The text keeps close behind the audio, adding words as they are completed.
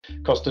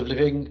Cost of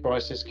living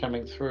crisis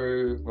coming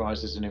through,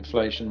 rises in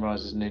inflation,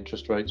 rises in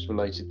interest rates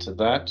related to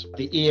that.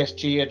 The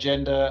ESG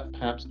agenda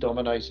perhaps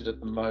dominated at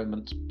the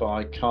moment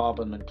by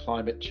carbon and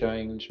climate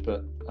change,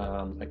 but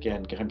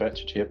again, going back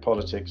to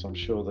geopolitics, I'm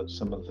sure that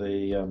some of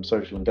the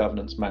social and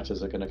governance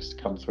matters are going to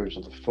come through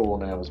to the fore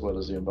now, as well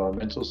as the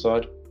environmental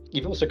side.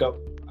 You've also got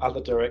other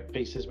direct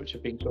pieces which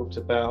have been talked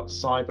about.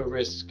 Cyber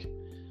risk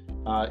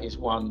is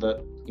one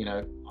that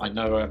I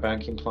know our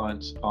banking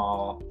clients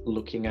are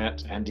looking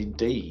at, and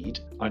indeed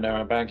I know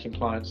our banking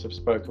clients have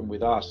spoken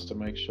with us to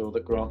make sure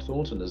that Grant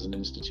Thornton as an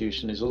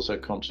institution is also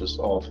conscious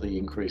of the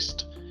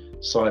increased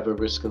cyber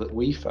risk that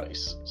we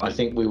face. I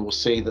think we will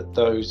see that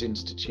those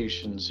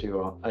institutions who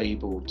are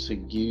able to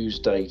use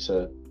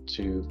data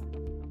to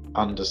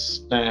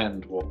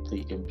understand what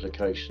the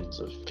implications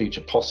of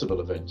future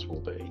possible events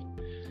will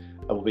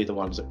be the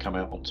ones that come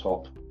out on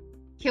top.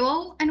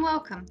 Hello and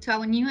welcome to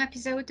our new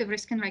episode of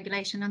Risk and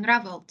Regulation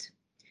Unraveled,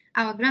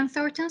 our Grant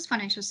Thornton's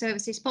Financial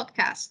Services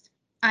podcast.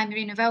 I'm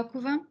Irina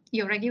Velkova,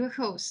 your regular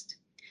host,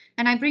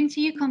 and I bring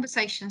to you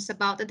conversations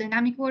about the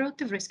dynamic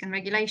world of risk and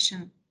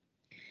regulation.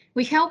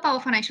 We help our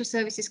financial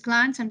services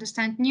clients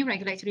understand new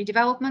regulatory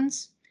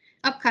developments,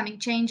 upcoming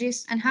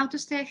changes, and how to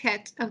stay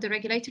ahead of the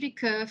regulatory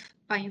curve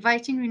by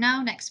inviting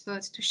renowned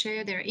experts to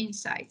share their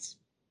insights.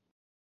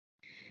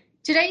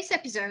 Today's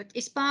episode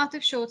is part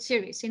of a short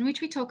series in which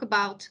we talk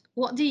about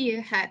what the year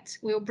ahead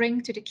will bring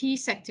to the key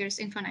sectors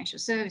in financial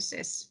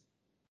services.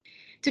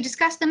 To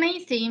discuss the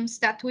main themes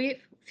that we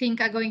think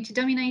are going to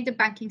dominate the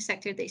banking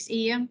sector this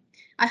year,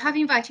 I have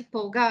invited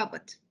Paul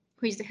Garbutt,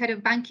 who is the head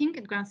of banking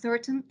at Grant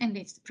Thornton and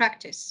leads the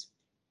practice.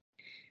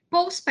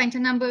 Paul spent a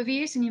number of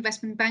years in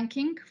investment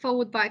banking,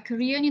 followed by a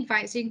career in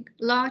advising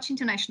large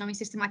international and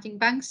systematic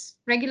banks,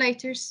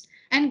 regulators,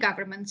 and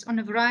governments on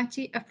a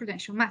variety of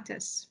prudential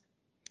matters.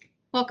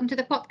 Welcome to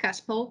the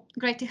podcast, Paul.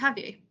 Great to have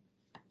you.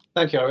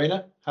 Thank you,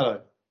 Irina.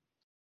 Hello.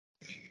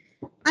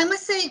 I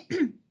must say,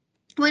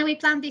 when we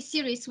planned this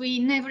series, we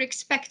never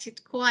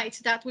expected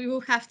quite that we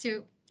will have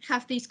to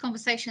have these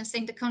conversations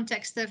in the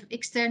context of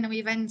external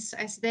events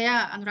as they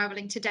are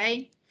unraveling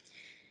today.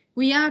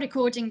 We are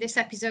recording this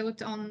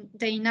episode on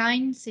day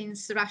 9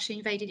 since Russia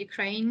invaded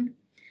Ukraine,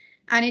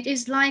 and it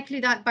is likely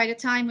that by the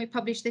time we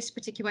publish this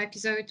particular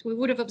episode, we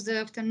would have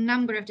observed a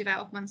number of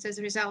developments as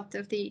a result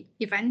of the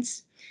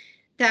events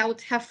that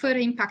would have further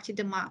impacted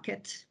the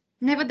market.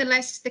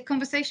 Nevertheless, the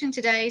conversation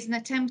today is an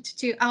attempt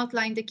to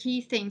outline the key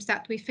themes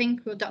that we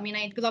think will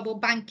dominate global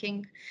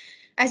banking,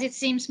 as it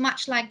seems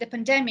much like the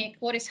pandemic,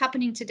 what is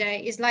happening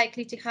today is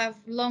likely to have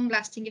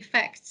long-lasting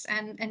effects,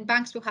 and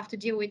banks will have to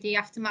deal with the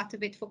aftermath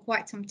of it for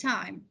quite some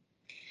time.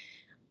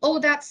 All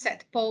that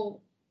said,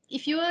 Paul,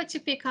 if you were to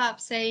pick up,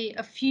 say,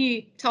 a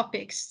few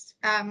topics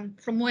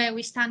from where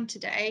we stand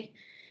today,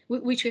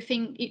 which we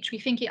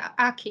think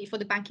are key for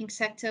the banking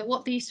sector,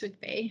 what these would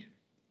be?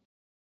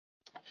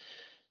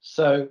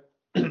 So,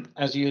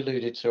 as you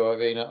alluded to,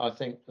 Irina, I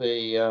think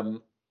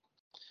the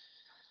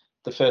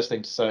first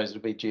thing to say is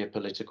it'll be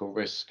geopolitical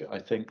risk. I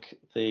think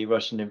the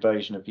Russian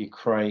invasion of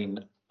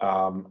Ukraine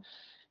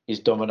is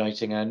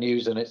dominating our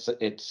news, and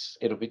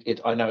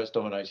I know it's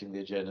dominating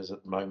the agendas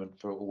at the moment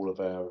for all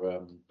of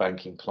our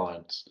banking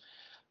clients.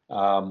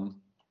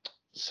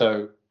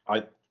 So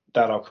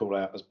I'll call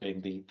out as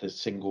being the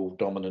single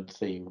dominant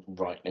theme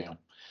right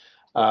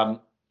now.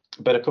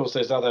 But of course,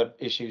 there's other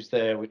issues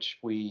there which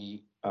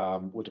we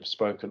would have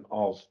spoken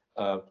of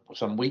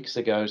some weeks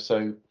ago.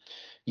 So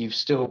you've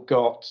still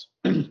got,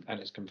 and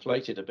it's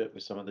conflated a bit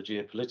with some of the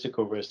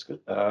geopolitical risk,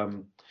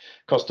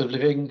 cost of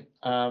living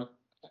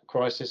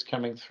crisis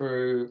coming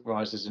through,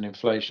 rises in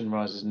inflation,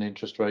 rises in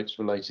interest rates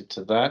related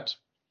to that.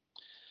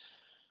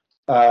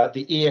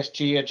 The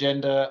ESG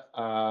agenda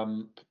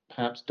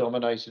perhaps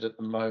dominated at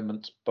the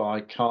moment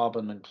by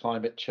carbon and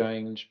climate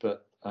change,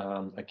 but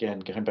again,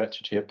 going back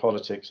to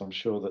geopolitics, I'm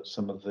sure that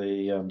some of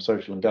the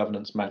social and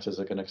governance matters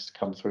are going to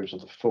come through to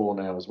the fore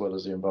now, as well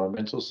as the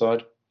environmental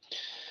side.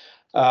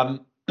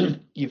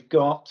 You've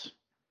got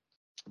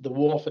the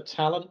war for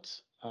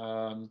talent,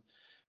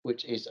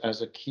 which is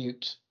as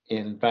acute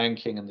in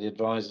banking and the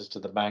advisors to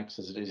the banks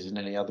as it is in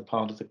any other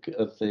part of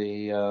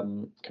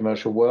the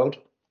commercial world.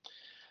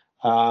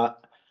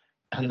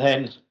 And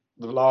then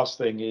the last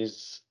thing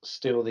is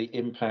still the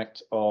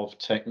impact of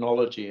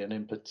technology, and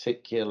in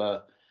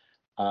particular,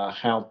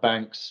 how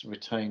banks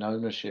retain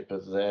ownership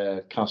of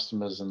their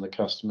customers and the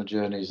customer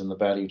journeys and the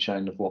value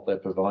chain of what they're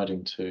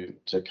providing to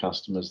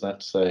customers.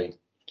 That's a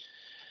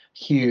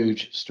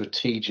huge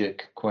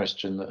strategic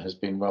question that has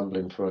been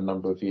rumbling for a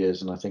number of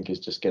years, and I think is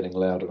just getting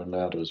louder and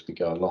louder as we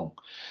go along.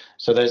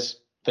 So there's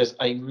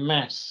a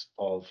mass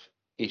of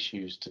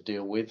issues to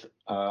deal with.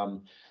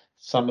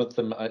 Some of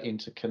them are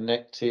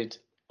interconnected.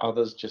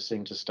 Others just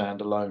seem to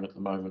stand alone at the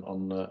moment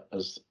on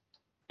as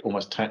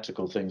almost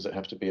tactical things that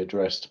have to be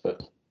addressed,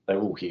 but they're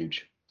all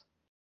huge.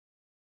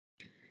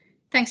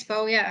 Thanks,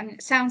 Paul. Yeah, and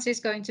it sounds it's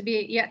going to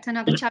be yet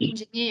another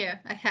challenging year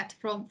ahead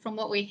from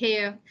what we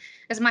hear.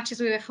 As much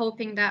as we were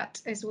hoping that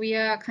as we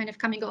are kind of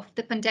coming off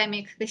the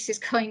pandemic, this is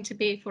going to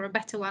be for a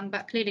better one,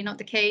 but clearly not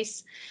the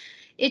case.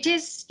 it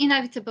is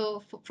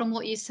inevitable from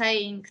what you're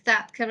saying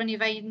that current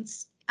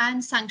events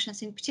and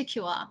sanctions in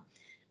particular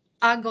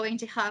are going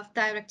to have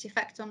direct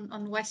effect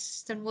on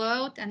Western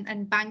world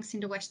and banks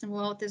in the Western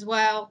world as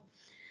well.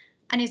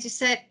 And as you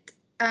said,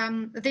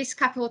 this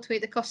coupled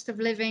with the cost of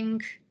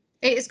living,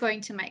 it is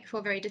going to make for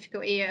a very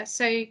difficult year.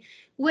 So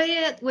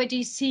where do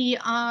you see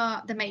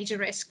are the major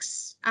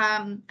risks,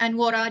 and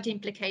what are the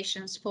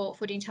implications for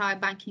the entire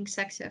banking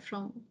sector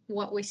from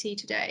what we see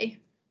today?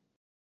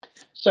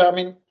 So, I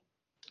mean,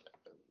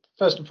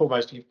 first and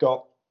foremost, you've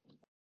got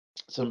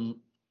some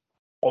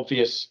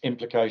obvious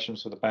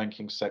implications for the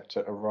banking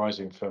sector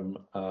arising from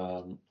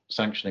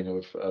sanctioning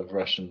of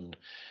Russian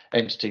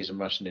entities and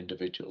Russian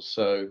individuals.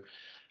 So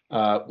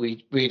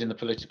we read in the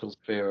political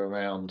sphere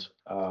around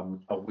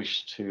a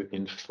wish to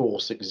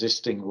enforce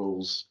existing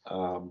rules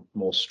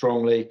more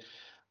strongly.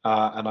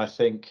 And I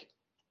think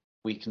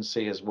we can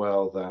see as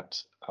well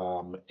that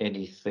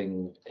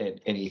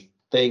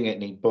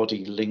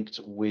anybody linked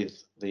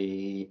with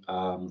the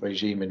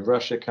regime in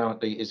Russia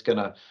currently is going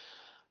to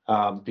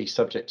be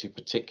subject to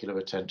particular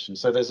attention.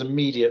 So there's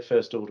immediate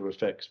first order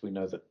effects we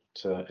know that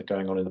are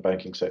going on in the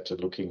banking sector,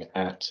 looking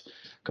at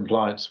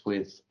compliance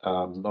with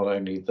not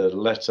only the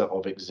letter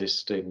of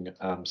existing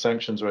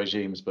sanctions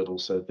regimes, but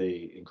also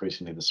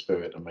increasingly the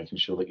spirit, and making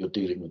sure that you're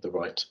dealing with the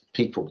right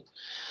people.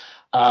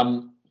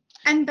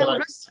 And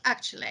Belarus,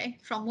 actually,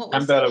 from what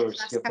we've seen in the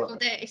last couple of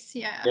days,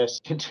 yeah.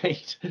 Yes,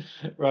 indeed,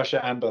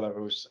 Russia and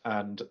Belarus,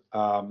 and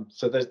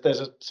so there's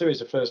a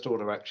series of first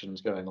order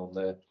actions going on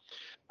there.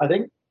 I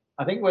think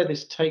where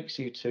this takes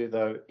you to,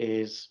 though,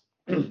 is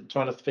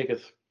trying to figure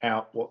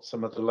out what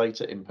some of the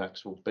later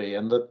impacts will be.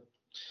 And the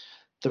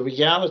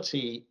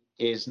reality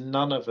is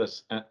none of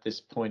us at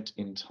this point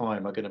in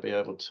time are going to be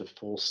able to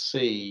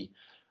foresee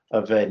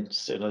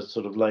events in a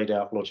sort of laid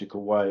out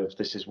logical way of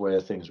this is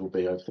where things will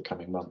be over the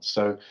coming months.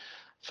 So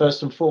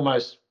first and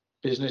foremost,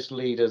 business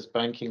leaders,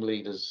 banking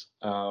leaders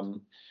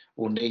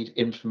will need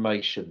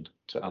information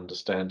to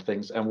understand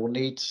things, and will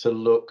need to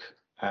look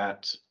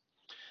at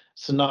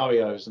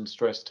scenarios and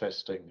stress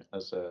testing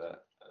as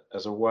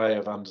a way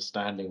of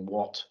understanding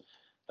what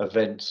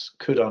events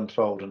could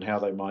unfold and how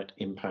they might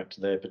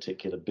impact their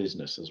particular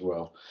business as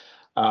well.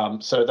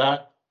 So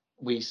that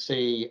we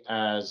see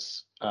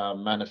as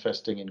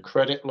manifesting in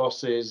credit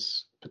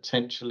losses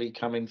potentially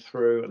coming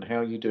through, and how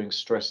are you doing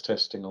stress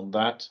testing on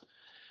that?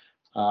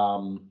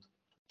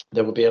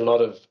 There will be a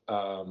lot of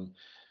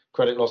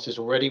credit losses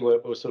already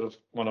were sort of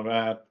one of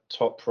our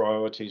top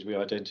priorities we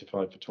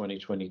identified for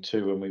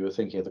 2022 when we were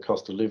thinking of the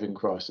cost of living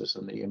crisis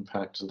and the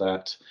impact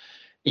that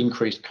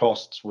increased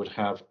costs would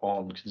have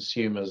on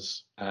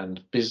consumers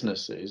and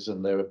businesses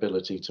and their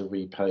ability to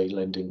repay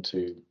lending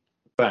to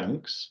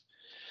banks.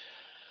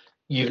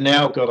 You've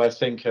now got, I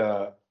think,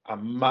 a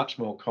much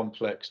more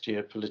complex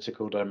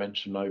geopolitical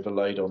dimension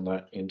overlaid on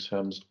that in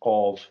terms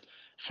of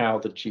how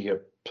the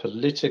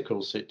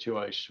geopolitical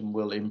situation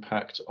will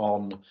impact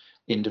on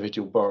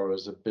individual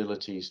borrowers'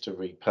 abilities to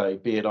repay,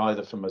 be it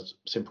either from a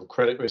simple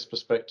credit risk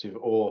perspective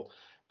or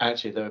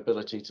actually their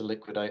ability to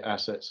liquidate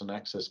assets and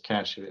access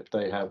cash if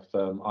they have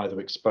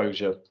either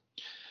exposure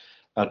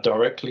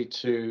directly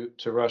to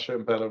Russia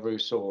and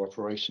Belarus or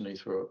operationally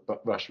through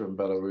Russia and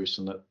Belarus,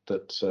 and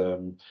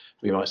that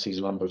we might see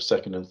a number of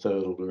second and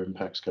third order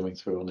impacts coming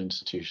through on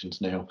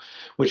institutions now,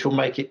 which will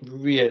make it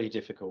really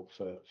difficult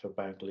for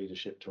bank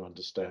leadership to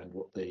understand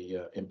what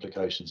the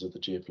implications of the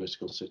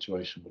geopolitical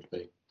situation would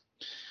be.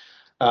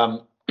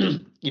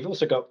 You've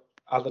also got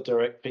other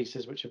direct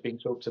pieces which have been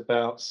talked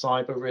about.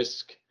 Cyber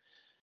risk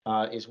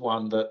is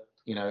one that,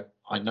 you know,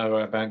 I know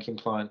our banking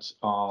clients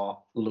are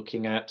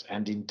looking at,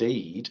 and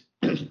indeed,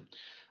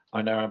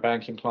 I know our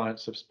banking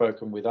clients have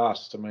spoken with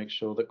us to make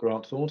sure that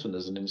Grant Thornton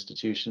as an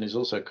institution is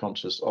also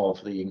conscious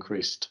of the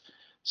increased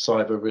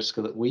cyber risk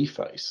that we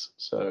face.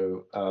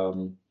 So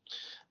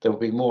there will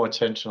be more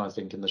attention, I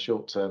think, in the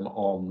short term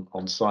on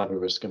cyber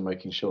risk and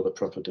making sure that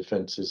proper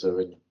defences are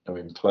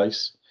in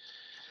place.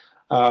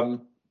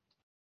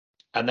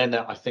 And then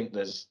I think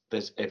there's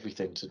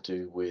everything to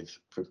do with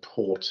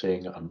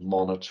reporting and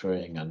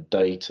monitoring and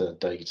data.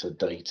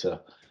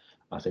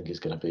 I think is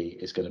going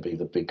to be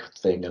the big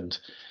thing. And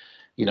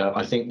you know,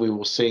 I think we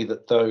will see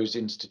that those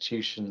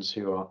institutions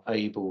who are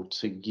able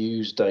to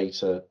use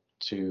data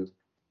to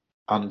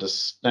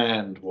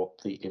understand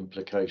what the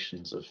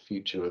implications of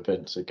future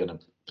events are going to,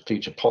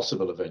 future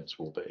possible events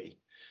will be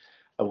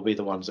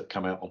the ones that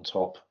come out on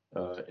top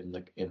in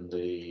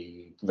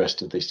the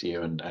rest of this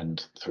year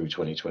and through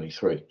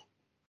 2023.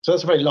 So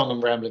that's a very long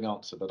and rambling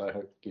answer, but I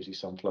hope it gives you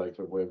some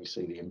flavour of where we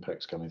see the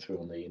impacts coming through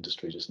on the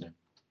industry just now.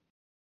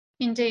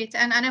 Indeed,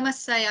 and I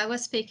must say, I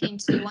was speaking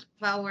to one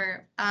of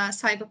our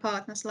cyber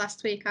partners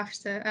last week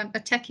after a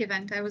tech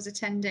event I was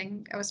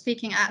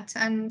speaking at,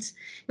 and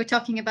we're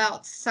talking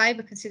about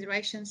cyber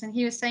considerations, and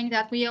he was saying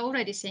that we are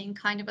already seeing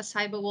kind of a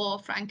cyber war,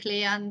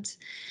 frankly, and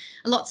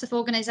lots of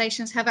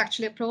organizations have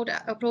actually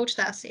approached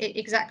us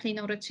exactly in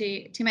order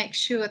to make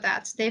sure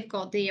that they've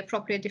got the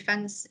appropriate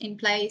defense in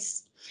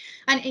place.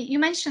 And you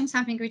mentioned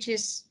something which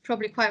is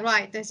probably quite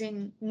right, as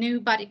in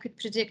nobody could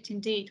predict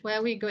indeed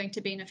where we're going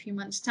to be in a few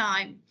months'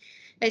 time.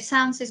 It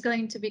sounds it's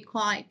going to be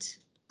quite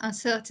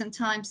uncertain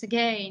times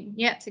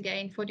yet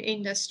again for the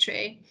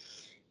industry,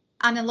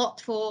 and a lot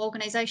for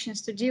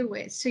organizations to deal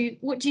with. So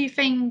what do you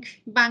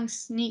think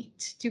banks need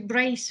to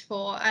brace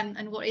for,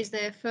 and what is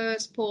their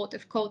first port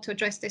of call to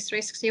address these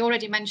risks? You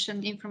already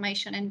mentioned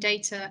information and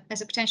data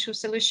as a potential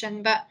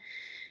solution, but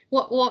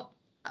what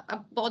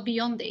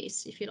beyond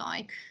this, if you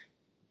like?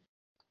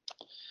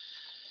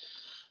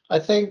 I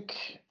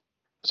think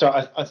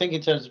so. I think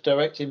in terms of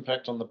direct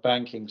impact on the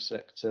banking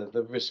sector,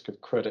 the risk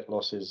of credit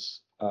losses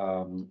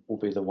will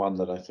be the one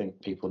that I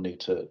think people need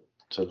to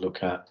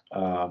look at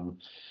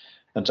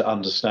and to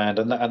understand,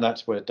 and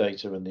that's where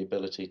data and the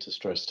ability to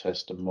stress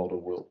test and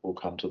model will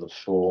come to the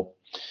fore.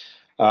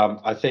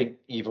 I think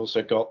you've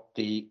also got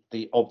the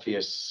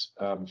obvious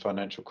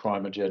financial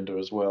crime agenda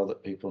as well,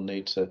 that people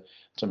need to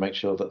make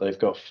sure that they've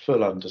got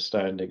full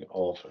understanding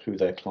of who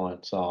their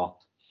clients are.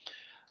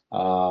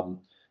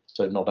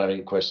 So not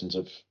only questions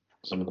of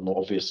some of the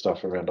more obvious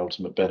stuff around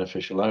ultimate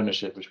beneficial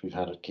ownership, which we've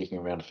had kicking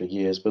around for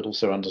years, but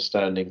also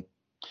understanding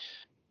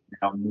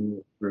how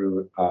more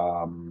through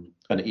an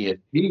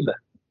ESG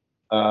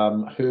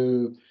lens,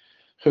 who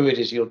it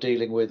is you're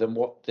dealing with and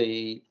what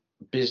the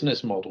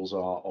business models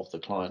are of the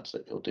clients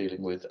that you're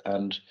dealing with,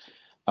 and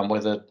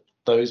whether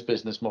those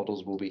business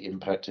models will be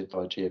impacted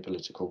by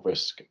geopolitical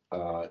risk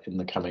in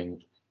the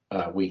coming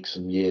weeks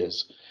and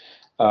years.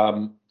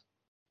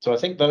 So I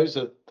think those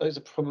are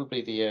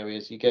probably the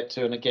areas you get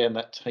to, and again,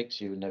 that takes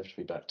you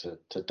inevitably back to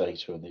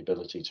data and the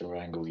ability to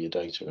wrangle your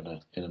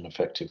data in an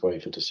effective way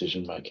for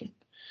decision making.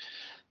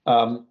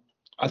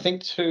 I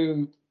think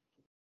too,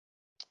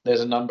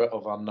 there's a number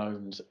of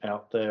unknowns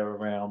out there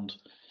around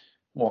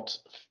what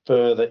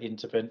further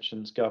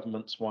interventions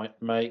governments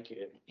might make.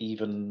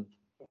 Even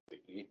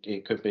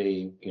it could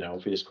be,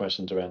 obvious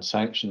questions around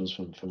sanctions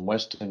from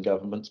Western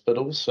governments, but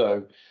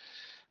also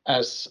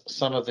as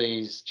some of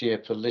these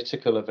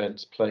geopolitical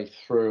events play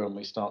through and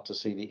we start to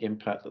see the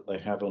impact that they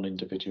have on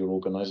individual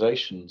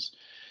organizations.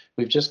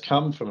 We've just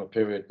come from a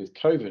period with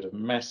COVID of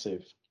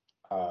massive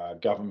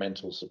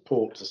governmental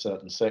support to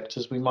certain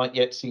sectors. We might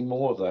yet see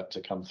more of that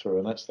to come through,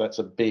 and that's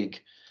a big,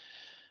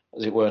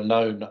 as it were,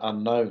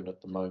 unknown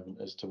at the moment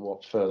as to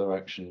what further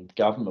action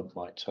government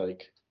might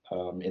take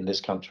in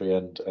this country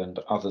and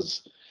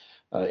others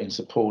in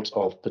support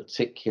of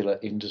particular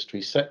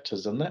industry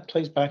sectors, and that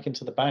plays back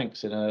into the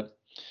banks in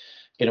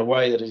a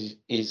way that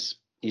is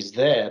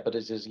there, but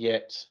is as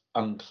yet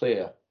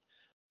unclear.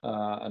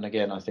 And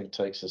again, I think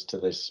takes us to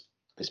this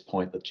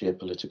point that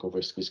geopolitical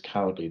risk is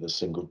currently the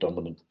single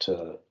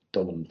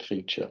dominant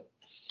feature.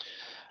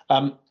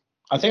 I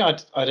think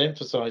I'd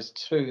emphasise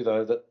too,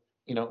 though, that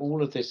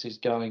all of this is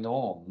going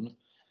on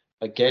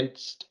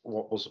against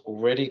what was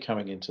already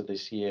coming into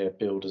this year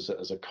billed as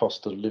a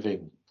cost of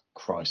living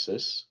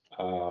crisis.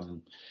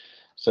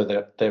 So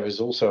there is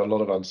also a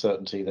lot of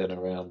uncertainty then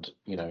around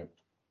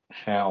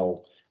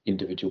how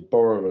individual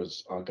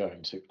borrowers are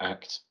going to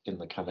act in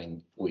the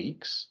coming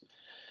weeks.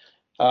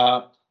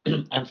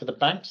 And for the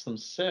banks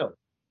themselves,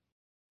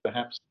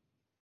 perhaps,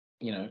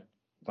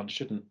 one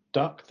shouldn't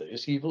duck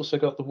this. You've also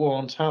got the war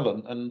on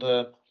talent, and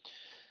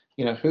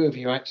who are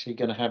you actually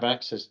going to have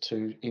access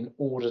to in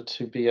order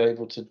to be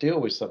able to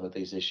deal with some of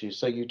these issues?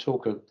 So we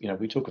talk of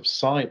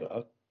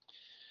cyber.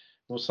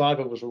 Well,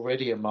 cyber was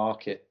already a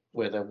market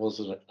where there was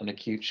an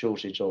acute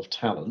shortage of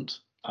talent.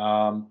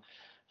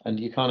 And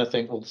you kind of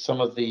think, well, some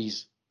of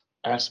these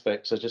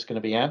aspects are just going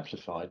to be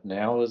amplified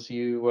now as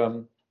you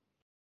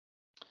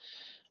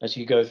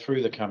go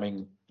through the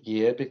coming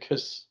year,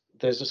 because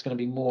there's just going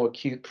to be more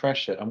acute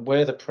pressure, and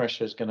where the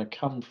pressure is going to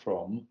come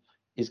from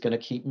is going to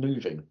keep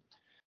moving.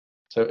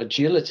 So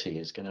agility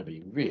is going to be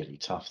a really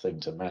tough thing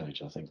to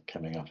manage, I think,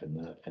 coming up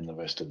in the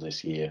rest of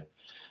this year,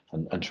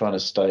 and trying to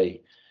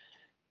stay,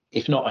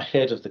 if not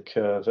ahead of the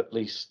curve, at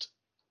least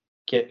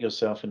get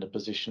yourself in a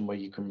position where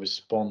you can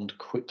respond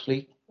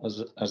quickly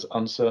as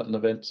uncertain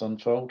events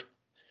unfold.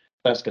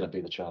 That's going to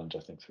be the challenge, I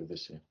think, through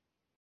this year.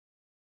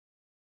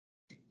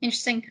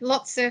 Interesting.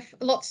 Lots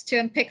to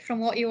unpick from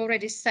what you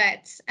already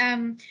said.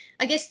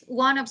 I guess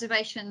one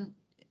observation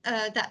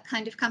that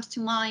kind of comes to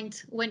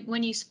mind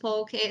when you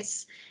spoke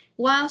is,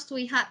 whilst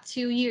we had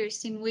 2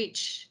 years in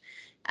which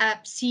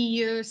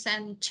CEOs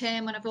and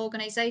chairmen of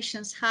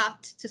organizations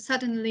had to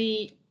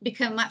suddenly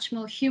become much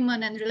more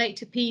human and relate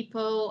to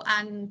people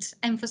and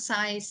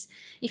emphasize,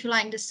 if you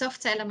like, the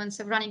soft elements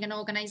of running an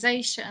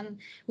organization,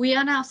 we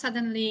are now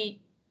suddenly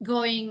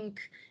going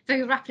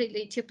very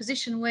rapidly to a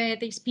position where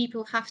these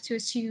people have to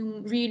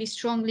assume really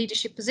strong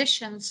leadership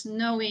positions,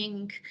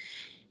 knowing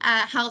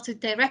how to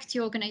direct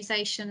the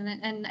organization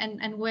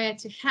and where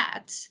to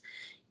head.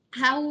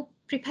 How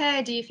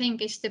prepared do you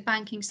think is the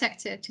banking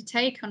sector to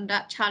take on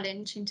that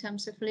challenge in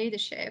terms of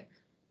leadership?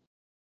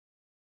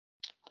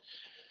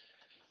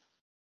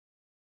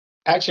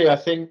 Actually, I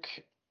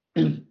think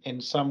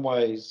in some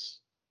ways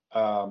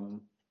the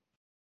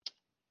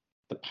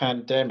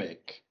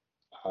pandemic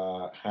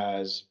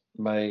has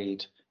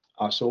made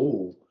us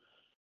all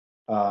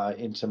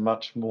into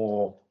much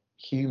more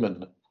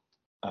human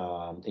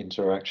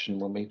interaction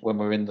when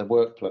we're in the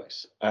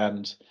workplace.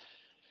 And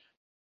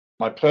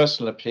my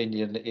personal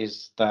opinion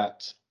is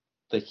that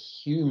the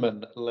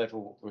human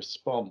level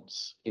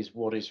response is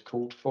what is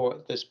called for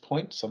at this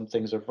point. Some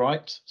things are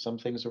right, some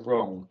things are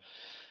wrong.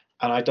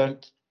 And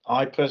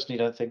I personally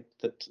don't think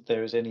that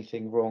there is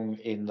anything wrong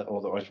in the,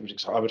 or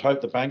that I would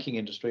hope the banking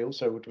industry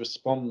also would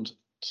respond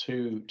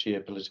to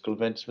geopolitical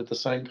events with the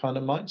same kind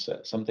of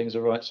mindset. Some things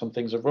are right, some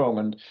things are wrong.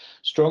 And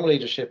strong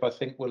leadership, I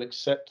think, will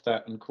accept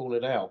that and call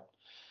it out.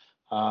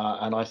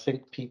 And I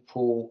think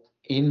people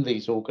in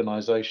these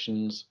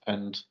organizations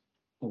and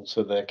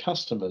also their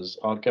customers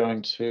are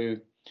going to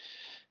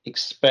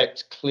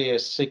expect clear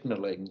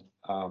signaling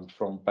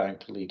from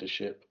bank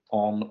leadership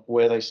on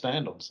where they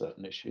stand on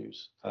certain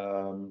issues.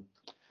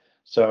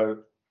 So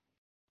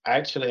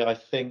actually, I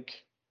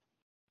think,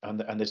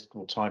 and this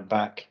will tie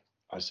back,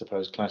 I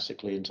suppose,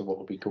 classically into what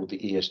would be called the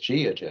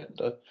ESG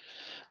agenda.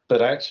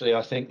 But actually,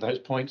 I think those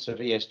points of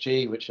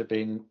ESG, which have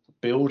been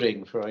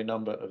building for a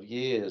number of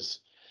years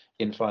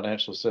in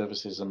financial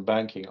services and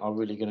banking, are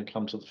really going to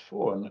come to the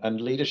fore.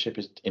 And leadership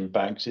in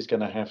banks is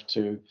going to have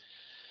to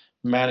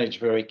manage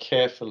very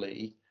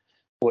carefully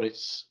what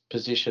its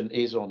position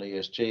is on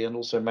ESG, and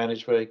also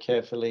manage very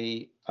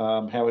carefully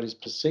how it is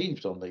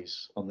perceived on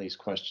these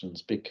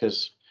questions.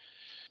 Because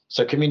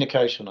so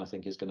communication, I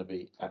think, is going to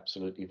be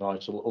absolutely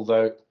vital.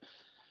 Although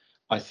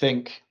I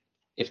think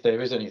if there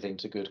is anything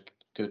good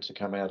to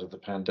come out of the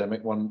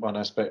pandemic, one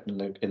aspect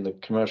in the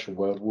commercial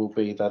world will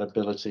be that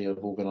ability of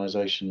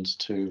organisations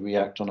to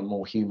react on a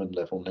more human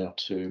level now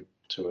to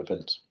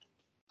events.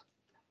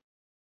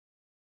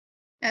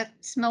 A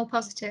small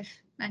positive,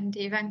 and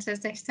the events as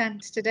they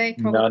stand today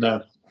probably.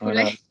 No.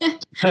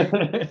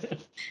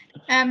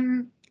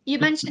 You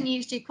mentioned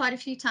ESG quite a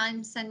few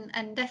times,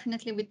 and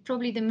definitely with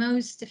probably the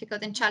most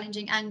difficult and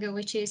challenging angle,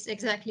 which is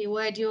exactly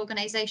where do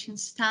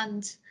organizations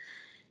stand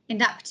in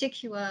that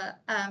particular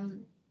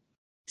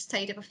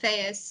state of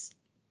affairs.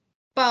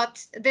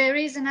 But there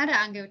is another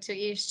angle to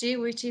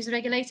ESG, which is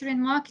regulatory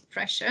and market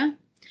pressure.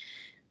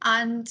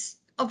 And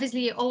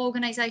obviously, all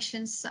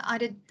organizations are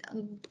at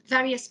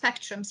various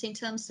spectrums in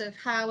terms of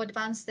how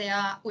advanced they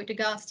are with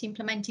regards to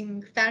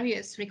implementing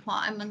various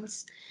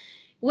requirements.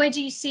 Where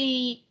do you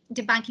see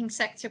the banking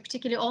sector,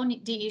 particularly on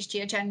the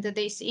ESG agenda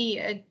this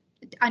year?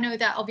 I know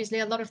that obviously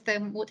a lot of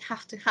them would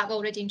have to have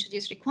already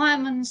introduced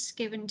requirements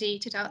given the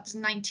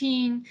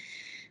 2019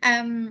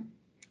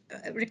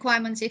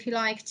 requirements, if you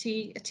like,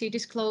 to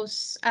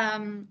disclose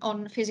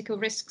on physical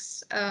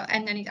risks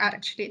and then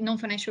actually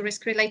non-financial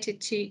risk related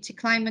to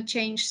climate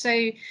change.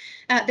 So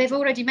they've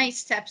already made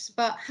steps,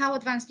 but how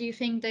advanced do you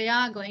think they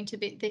are going to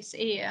be this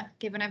year,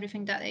 given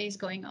everything that is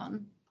going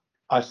on?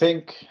 I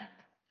think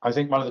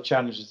one of the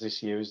challenges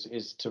this year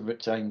is to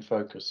retain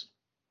focus,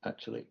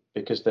 actually,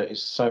 because there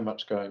is so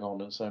much going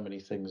on and so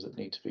many things that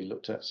need to be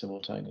looked at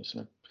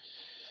simultaneously.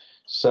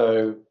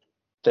 So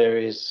there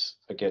is,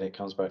 again, it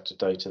comes back to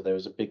data. There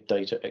is a big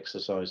data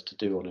exercise to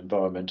do on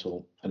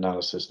environmental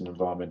analysis and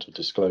environmental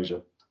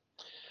disclosure.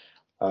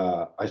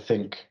 I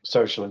think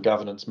social and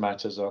governance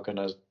matters are going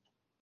to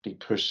be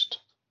pushed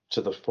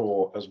to the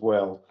fore as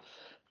well.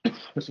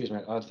 Excuse me.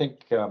 I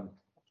think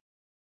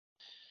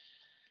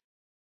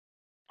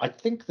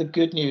the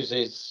good news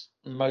is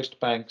most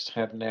banks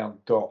have now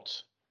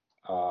got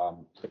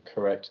the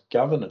correct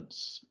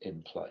governance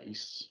in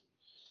place.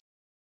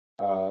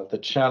 The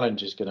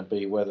challenge is going to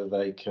be whether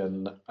they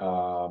can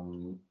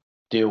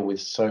deal with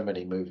so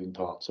many moving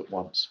parts at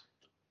once.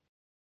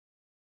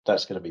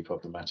 That's going to be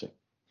problematic.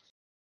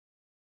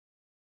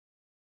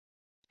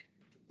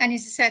 And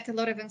as you said, a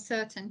lot of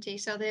uncertainty,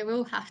 so they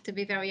will have to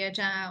be very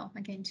agile,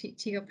 again,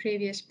 to your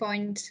previous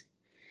point.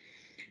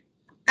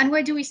 And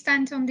where do we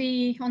stand on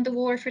the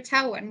war for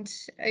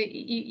talent?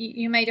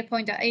 You made a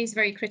point that is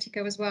very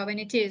critical as well, and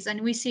it is,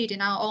 and we see it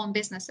in our own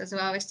business as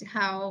well, as to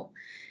how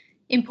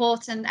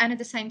important and at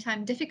the same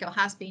time difficult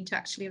has been to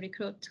actually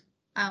recruit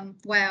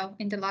well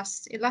in the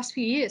last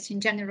few years in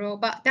general.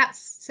 But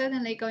that's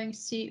certainly going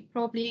to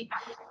probably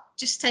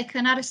just take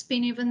another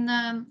spin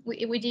even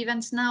with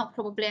events now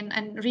probably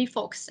and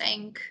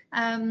refocusing.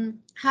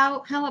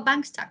 How are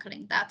banks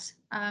tackling that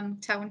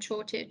talent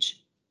shortage?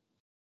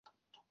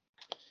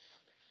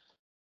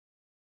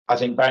 I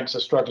think banks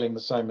are struggling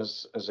the same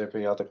as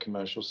every other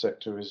commercial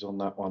sector is on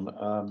that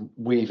one.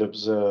 We've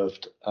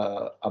observed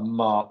a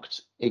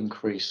marked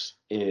increase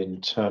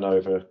in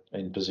turnover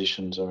in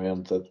positions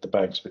around the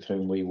banks with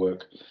whom we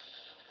work.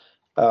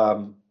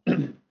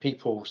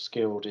 People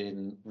skilled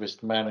in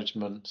risk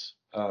management,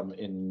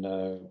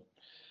 in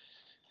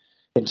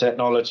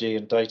technology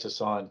and data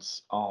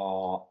science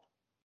are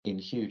in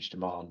huge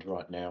demand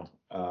right now.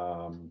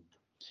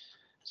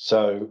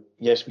 So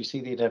yes, we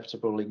see the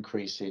inevitable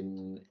increase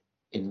in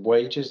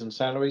wages and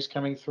salaries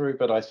coming through,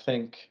 but I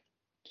think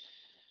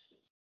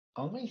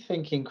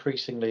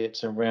increasingly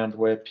it's around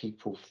where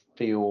people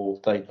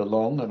feel they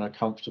belong and are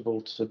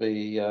comfortable to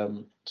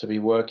be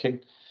working.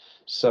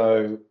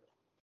 So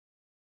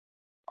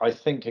I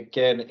think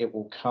again it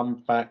will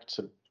come back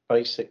to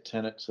basic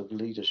tenets of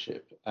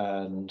leadership,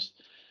 and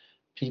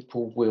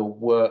people will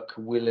work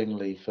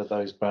willingly for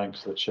those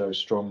banks that show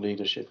strong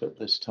leadership at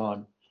this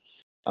time.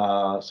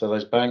 So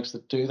those banks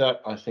that do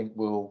that, I think,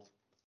 will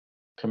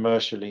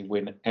commercially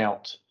win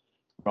out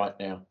right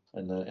now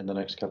in the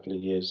next couple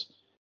of years.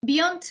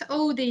 Beyond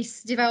all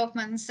these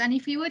developments, and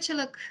if you were to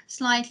look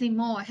slightly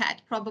more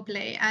ahead,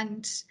 probably,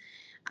 and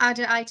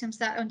other items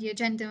that are on the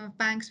agenda of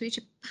banks, which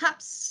are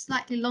perhaps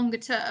slightly longer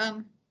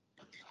term,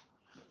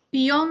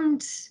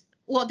 beyond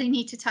what they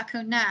need to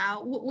tackle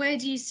now, where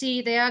do you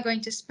see they are going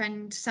to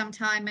spend some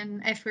time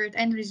and effort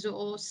and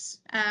resource?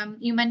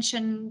 You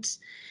mentioned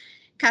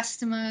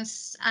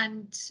customers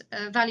and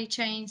value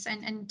chains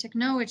and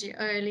technology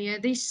earlier.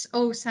 This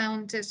all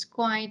sounds as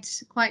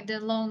quite the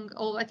long,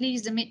 or at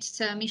least the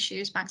mid-term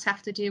issues banks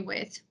have to deal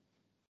with.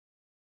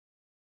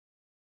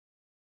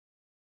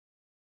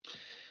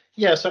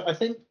 Yeah, so I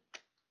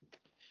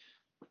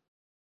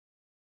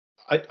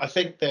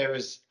think there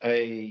is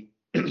a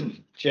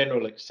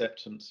general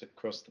acceptance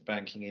across the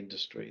banking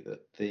industry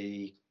that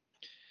the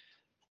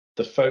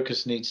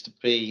focus needs to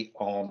be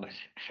on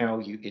how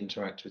you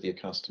interact with your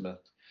customer,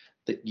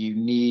 that you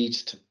need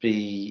to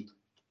be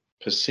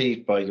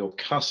perceived by your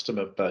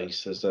customer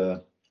base as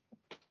a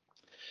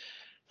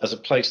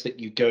place that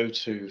you go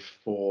to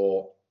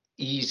for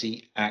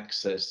easy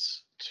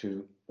access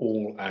to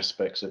all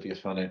aspects of your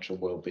financial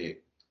well-being.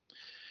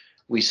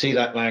 We see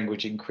that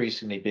language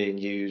increasingly being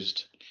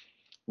used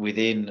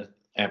within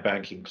our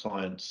banking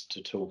clients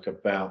to talk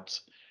about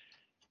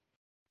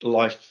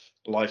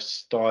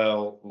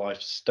lifestyle,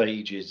 life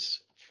stages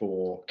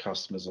for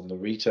customers on the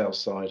retail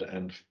side,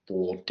 and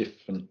for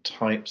different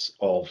types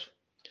of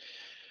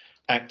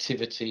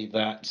activity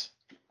that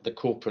the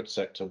corporate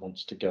sector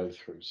wants to go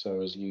through. So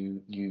as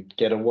you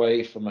get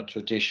away from a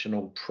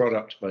traditional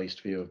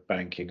product-based view of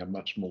banking and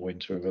much more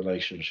into a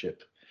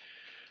relationship,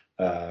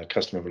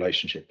 customer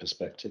relationship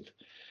perspective.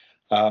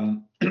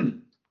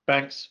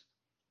 Banks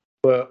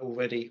were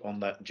already on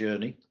that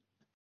journey.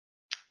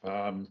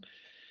 And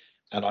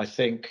I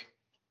think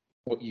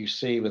what you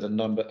see with a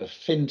number of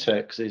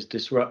fintechs is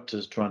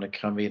disruptors trying to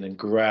come in and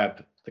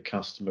grab the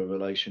customer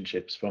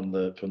relationships from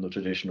the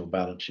traditional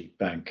balance sheet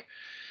bank.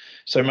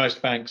 So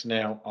most banks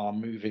now are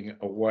moving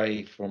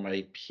away from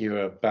a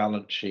pure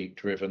balance sheet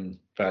driven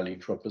value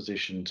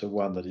proposition to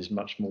one that is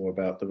much more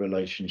about the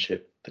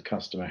relationship the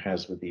customer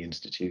has with the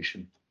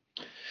institution.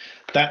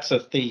 That's a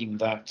theme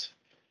that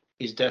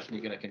is definitely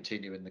going to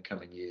continue in the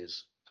coming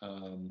years.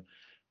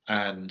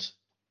 And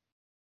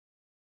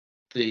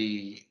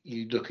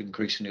you look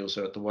increasingly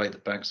also at the way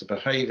that banks are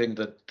behaving,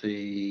 that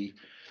the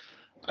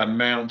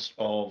amount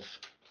of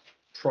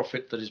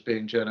profit that is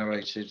being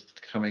generated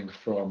coming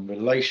from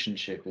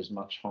relationship is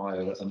much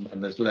higher,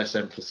 and there's less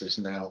emphasis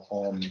now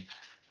on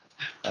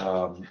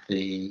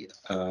the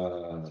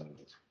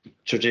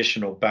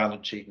traditional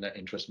balance sheet net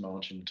interest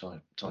margin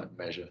type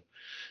measure.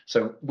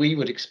 So we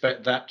would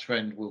expect that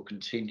trend will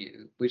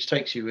continue, which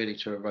takes you really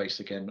to a race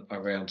again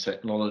around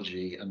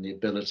technology and the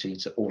ability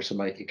to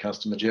automate your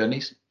customer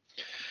journeys,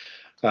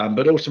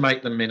 but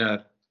automate them in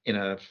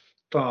a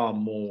far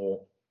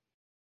more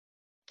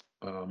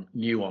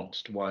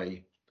nuanced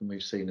way than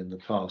we've seen in the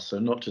past. So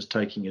not just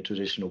taking your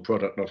traditional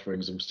product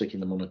offerings and sticking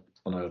them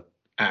on a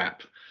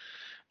app,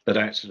 but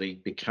actually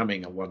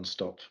becoming a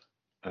one-stop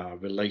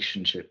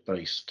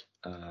relationship-based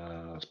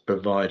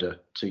provider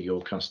to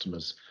your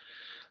customers.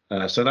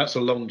 So that's a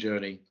long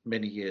journey,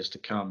 many years to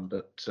come,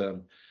 but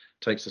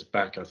takes us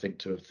back, I think,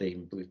 to a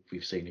theme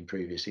we've seen in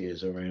previous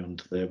years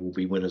around there will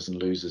be winners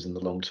and losers in the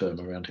long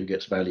term around who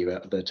gets value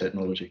out of their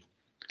technology.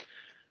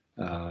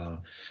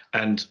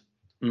 And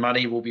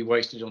money will be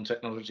wasted on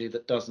technology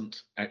that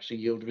doesn't actually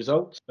yield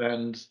results,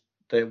 and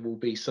there will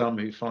be some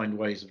who find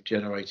ways of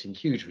generating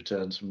huge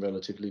returns from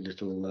relatively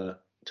little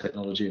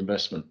technology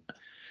investment.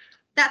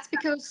 That's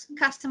because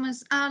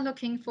customers are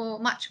looking for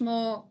much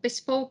more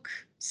bespoke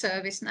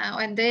service now,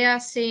 and they are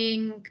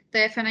seeing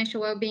their financial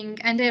well-being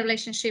and their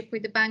relationship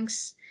with the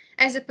banks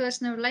as a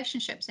personal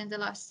relationships in the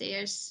last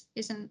years.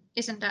 Isn't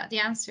that the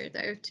answer,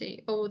 though,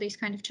 to all these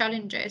kind of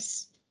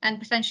challenges and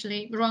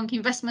potentially wrong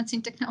investments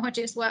in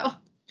technology as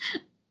well?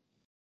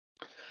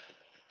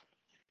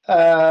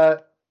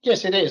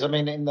 Yes, it is. I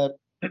mean, the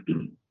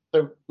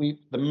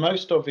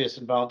most obvious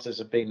advances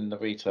have been in the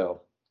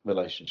retail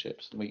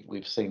relationships.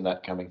 We've seen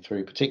that coming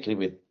through,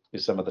 particularly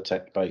with some of the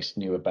tech-based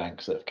newer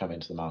banks that have come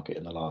into the market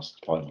in the last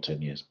 5 or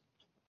 10 years.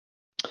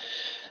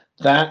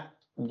 That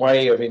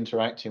way of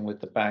interacting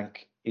with the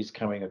bank is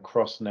coming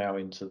across now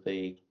into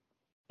the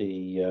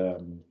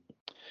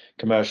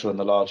commercial and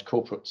the large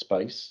corporate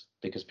space,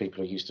 because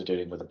people are used to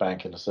dealing with the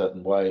bank in a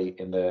certain way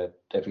in their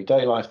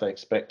everyday life. They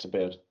expect to be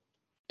able to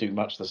do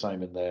much the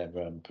same in their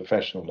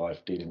professional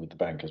life, dealing with the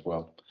bank as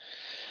well.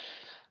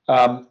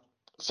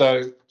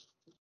 So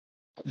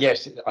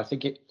yes, I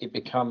think it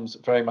becomes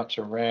very much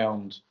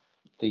around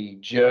the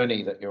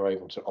journey that you're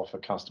able to offer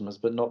customers,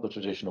 but not the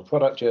traditional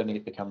product journey.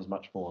 It becomes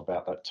much more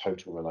about that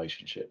total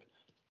relationship,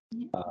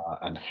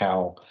 and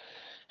how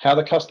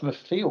the customer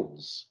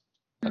feels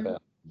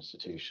about the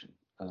institution,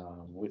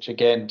 which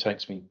again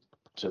takes me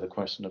to the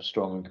question of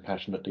strong and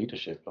compassionate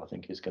leadership, I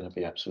think, is going to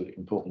be absolutely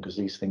important, because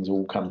these things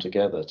all come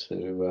together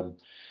to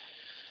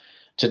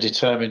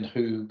determine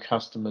who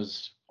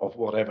customers of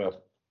whatever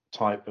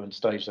type and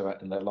stage they're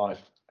at in their life,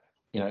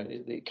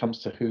 it comes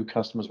to who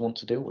customers want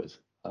to deal with.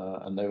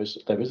 And there is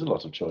a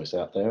lot of choice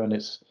out there, and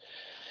it's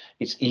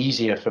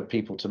easier for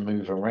people to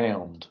move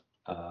around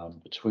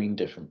between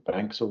different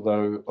banks,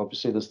 although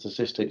obviously the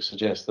statistics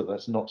suggest that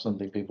that's not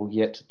something people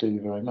yet do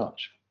very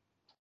much.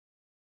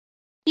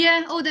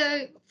 Yeah,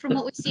 although from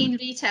what we see in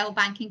retail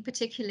banking,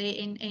 particularly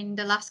in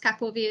the last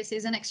couple of years,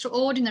 is an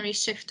extraordinary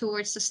shift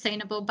towards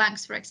sustainable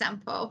banks, for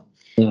example.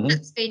 Mm-hmm.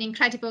 It's been an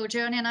incredible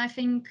journey, and I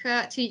think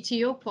to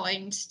your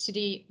point, to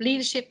the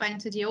leadership and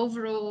to the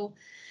overall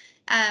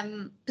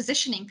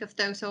positioning of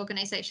those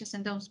organizations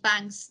and those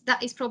banks,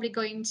 that is probably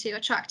going to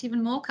attract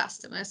even more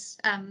customers,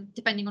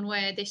 depending on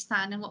where they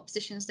stand and what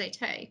positions they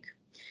take.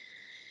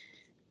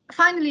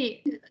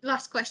 Finally,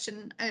 last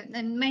question,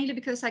 and mainly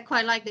because I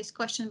quite like this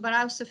question, but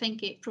I also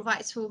think it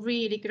provides for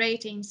really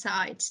great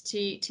insights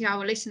to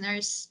our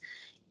listeners.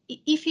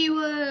 If you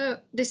were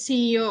the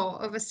CEO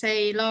of a,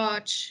 say,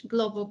 large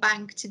global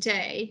bank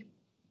today,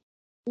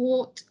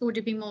 what would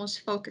you be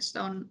most focused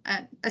on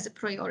as a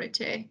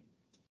priority?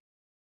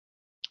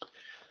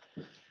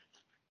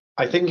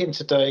 I think in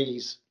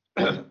today's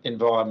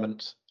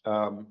environment,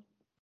 the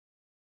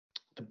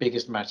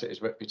biggest matter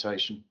is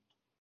reputation.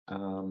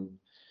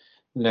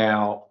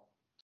 Now,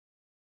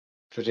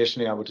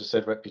 traditionally, I would have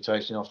said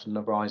reputation often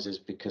arises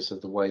because of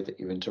the way that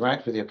you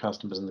interact with your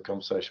customers, and the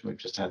conversation we've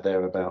just had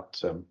there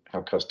about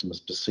how customers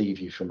perceive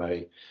you from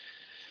a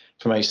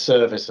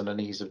service and an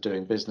ease of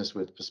doing business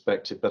with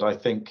perspective. But I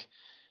think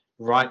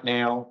right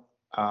now,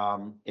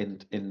 in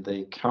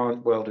the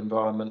current world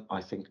environment,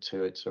 I think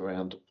too it's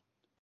around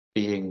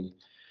being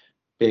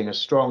a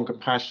strong,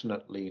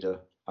 compassionate leader,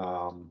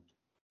 and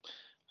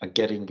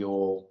getting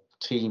your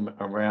team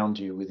around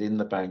you within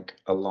the bank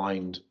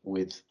aligned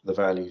with the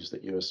values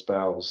that you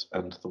espouse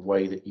and the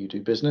way that you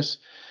do business,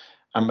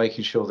 and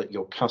making sure that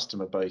your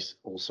customer base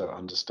also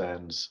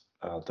understands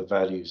the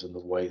values and the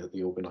way that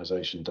the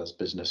organization does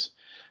business,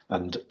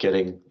 and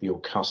getting your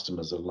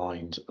customers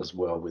aligned as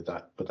well with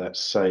that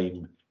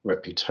same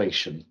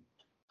reputation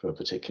for a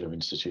particular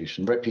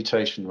institution.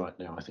 Reputation right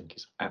now, I think,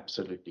 is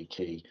absolutely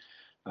key.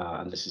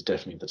 And this is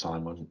definitely the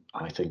time when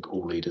I think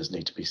all leaders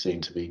need to be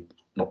seen to be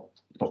not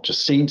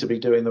just seen to be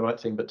doing the right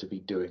thing, but to be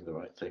doing the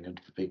right thing, and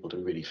for people to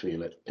really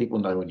feel it. People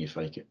know when you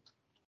fake it.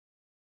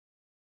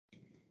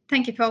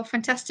 Thank you, Paul.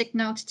 Fantastic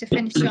note to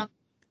finish on.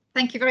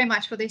 Thank you very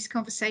much for this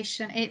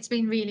conversation. It's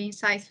been really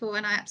insightful,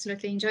 and I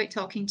absolutely enjoyed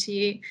talking to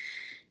you.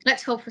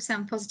 Let's hope for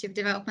some positive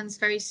developments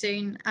very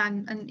soon,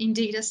 and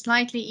indeed a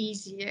slightly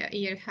easier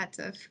year ahead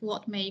of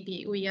what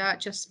maybe we are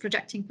just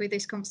projecting with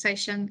this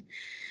conversation.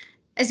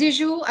 As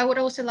usual, I would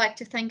also like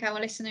to thank our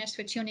listeners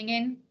for tuning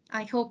in.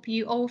 I hope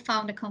you all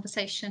found the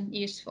conversation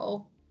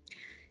useful.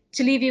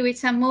 To leave you with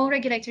some more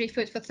regulatory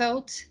food for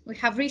thought, we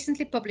have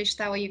recently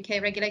published our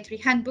UK Regulatory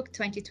Handbook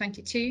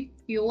 2022,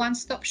 your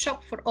one-stop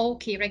shop for all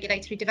key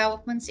regulatory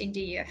developments in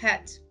the year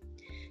ahead.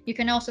 You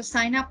can also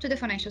sign up to the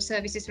Financial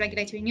Services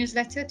Regulatory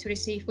Newsletter to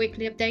receive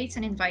weekly updates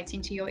and invites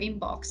into your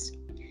inbox.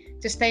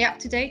 To stay up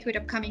to date with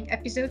upcoming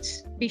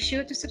episodes, be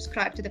sure to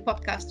subscribe to the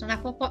podcast on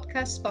Apple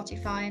Podcasts,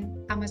 Spotify,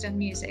 and Amazon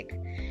Music.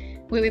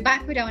 We'll be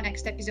back with our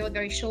next episode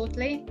very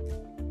shortly.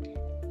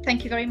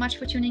 Thank you very much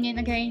for tuning in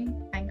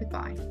again, and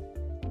goodbye.